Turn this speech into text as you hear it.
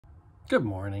Good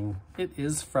morning. It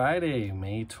is Friday,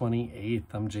 May 28th.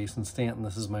 I'm Jason Stanton.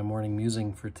 This is my morning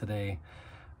musing for today.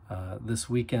 This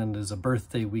weekend is a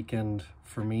birthday weekend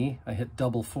for me. I hit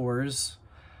double fours.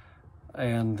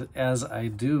 And as I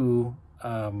do,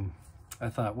 I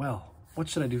thought, well, what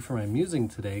should I do for my musing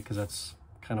today? Because that's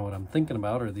kind of what I'm thinking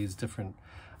about, are these different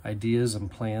ideas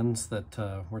and plans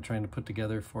that we're trying to put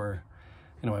together for,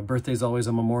 my birthday's always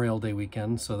a Memorial Day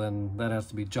weekend, so then that has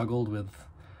to be juggled with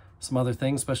some other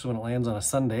things, especially when it lands on a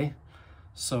Sunday.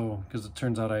 So, because it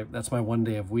turns out that's my one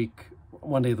day of the week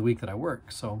that I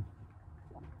work. So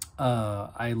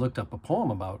I looked up a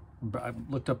poem I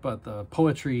looked up at the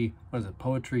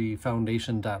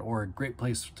poetryfoundation.org, great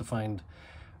place to find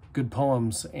good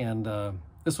poems. And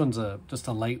this one's just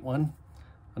a light one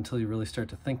until you really start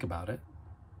to think about it,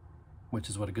 which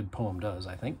is what a good poem does,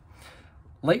 I think.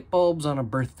 Light bulbs on a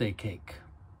birthday cake.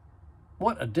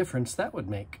 What a difference that would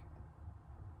make.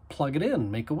 Plug it in,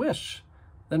 make a wish,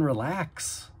 then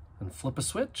relax and flip a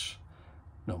switch.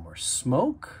 No more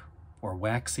smoke or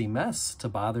waxy mess to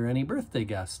bother any birthday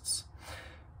guests.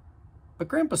 But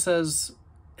Grandpa says,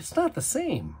 it's not the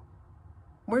same.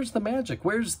 Where's the magic?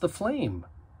 Where's the flame?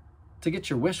 To get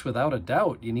your wish without a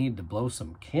doubt, you need to blow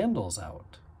some candles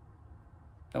out.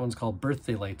 That one's called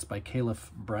Birthday Lights by Caliph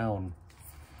Brown.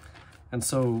 And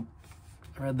so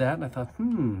I read that and I thought,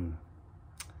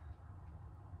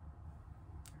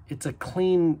 it's a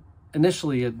clean,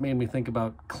 initially it made me think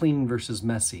about clean versus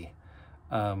messy.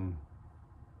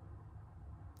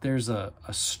 There's a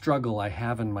struggle I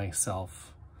have in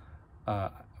myself.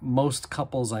 Most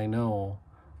couples I know,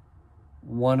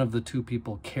 one of the two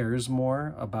people cares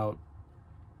more about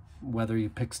whether you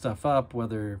pick stuff up,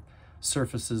 whether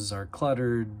surfaces are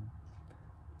cluttered,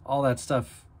 all that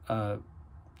stuff.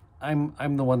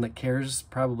 I'm the one that cares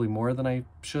probably more than I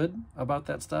should about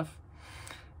that stuff.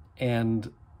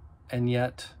 And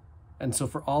so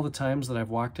for all the times that I've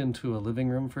walked into a living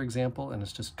room, for example, and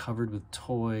it's just covered with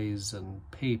toys and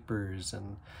papers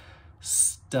and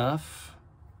stuff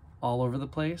all over the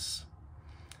place,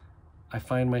 I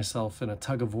find myself in a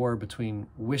tug of war between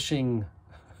wishing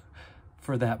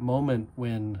for that moment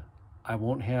when I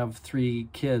won't have 3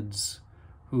 kids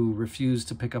who refuse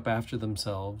to pick up after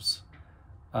themselves,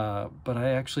 but I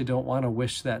actually don't want to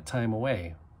wish that time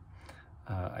away.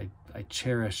 I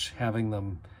cherish having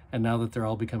them. And now that they're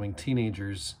all becoming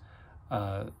teenagers,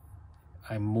 I'm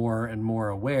more and more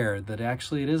aware that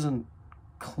actually it isn't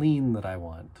clean that I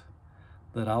want,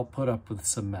 that I'll put up with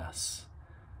some mess,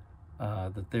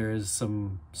 that there is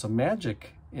some magic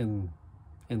in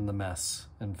the mess,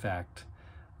 in fact.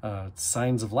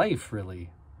 Signs of life, really.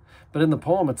 But in the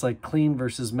poem, it's like clean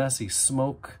versus messy,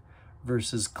 smoke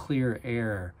versus clear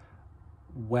air,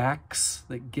 wax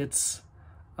that gets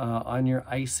on your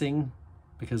icing,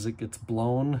 because it gets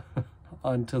blown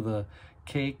onto the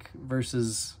cake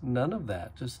versus none of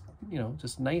that. Just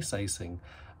nice icing.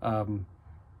 The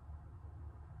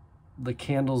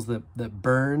candles that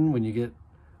burn when you get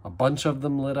a bunch of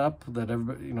them lit up, that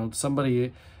everybody,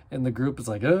 somebody in the group is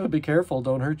like, oh, be careful,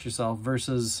 don't hurt yourself,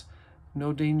 versus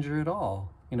no danger at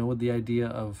all, with the idea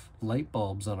of light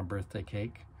bulbs on a birthday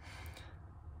cake.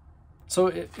 So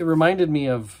it reminded me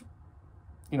of,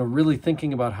 really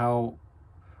thinking about how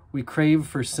we crave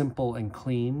for simple and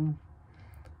clean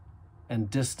and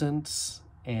distance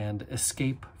and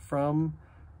escape from.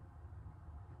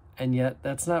 And yet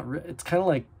that's not, it's kind of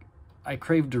like I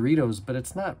crave Doritos, but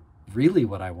it's not really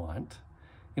what I want.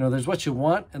 There's what you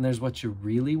want and there's what you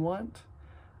really want.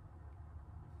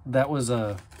 That was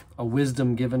a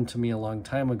wisdom given to me a long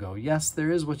time ago. Yes,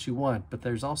 there is what you want, but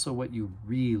there's also what you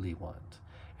really want.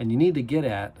 And you need to get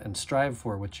at and strive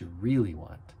for what you really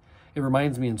want. It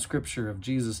reminds me in scripture of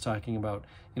Jesus talking about,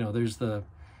 there's the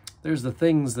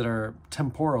things that are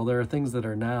temporal, there are things that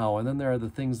are now, and then there are the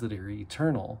things that are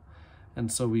eternal. And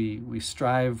so we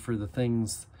strive for the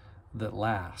things that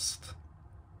last.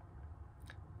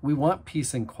 We want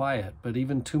peace and quiet, but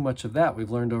even too much of that, we've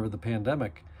learned over the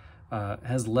pandemic,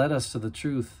 has led us to the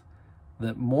truth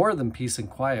that more than peace and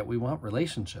quiet, we want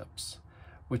relationships,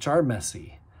 which are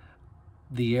messy.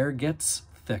 The air gets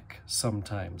thick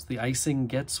sometimes. The icing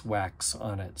gets wax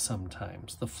on it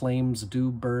sometimes. The flames do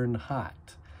burn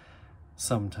hot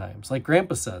sometimes. Like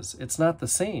Grandpa says, it's not the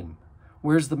same.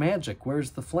 Where's the magic? Where's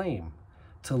the flame?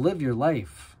 To live your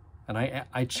life, and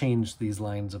I changed these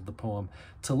lines of the poem,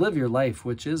 to live your life,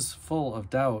 which is full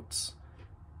of doubts,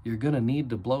 you're going to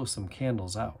need to blow some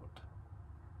candles out.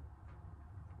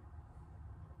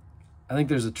 I think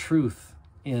there's a truth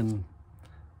in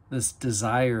this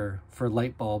desire for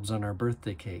light bulbs on our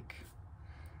birthday cake,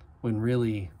 when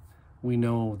really we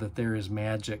know that there is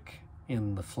magic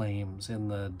in the flames, in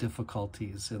the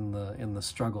difficulties, in the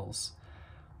struggles.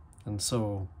 And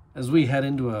so as we head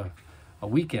into a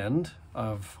weekend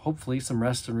of hopefully some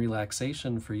rest and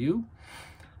relaxation for you,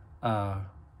 I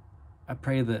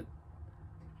pray that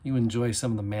you enjoy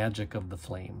some of the magic of the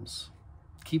flames.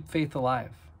 Keep faith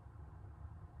alive.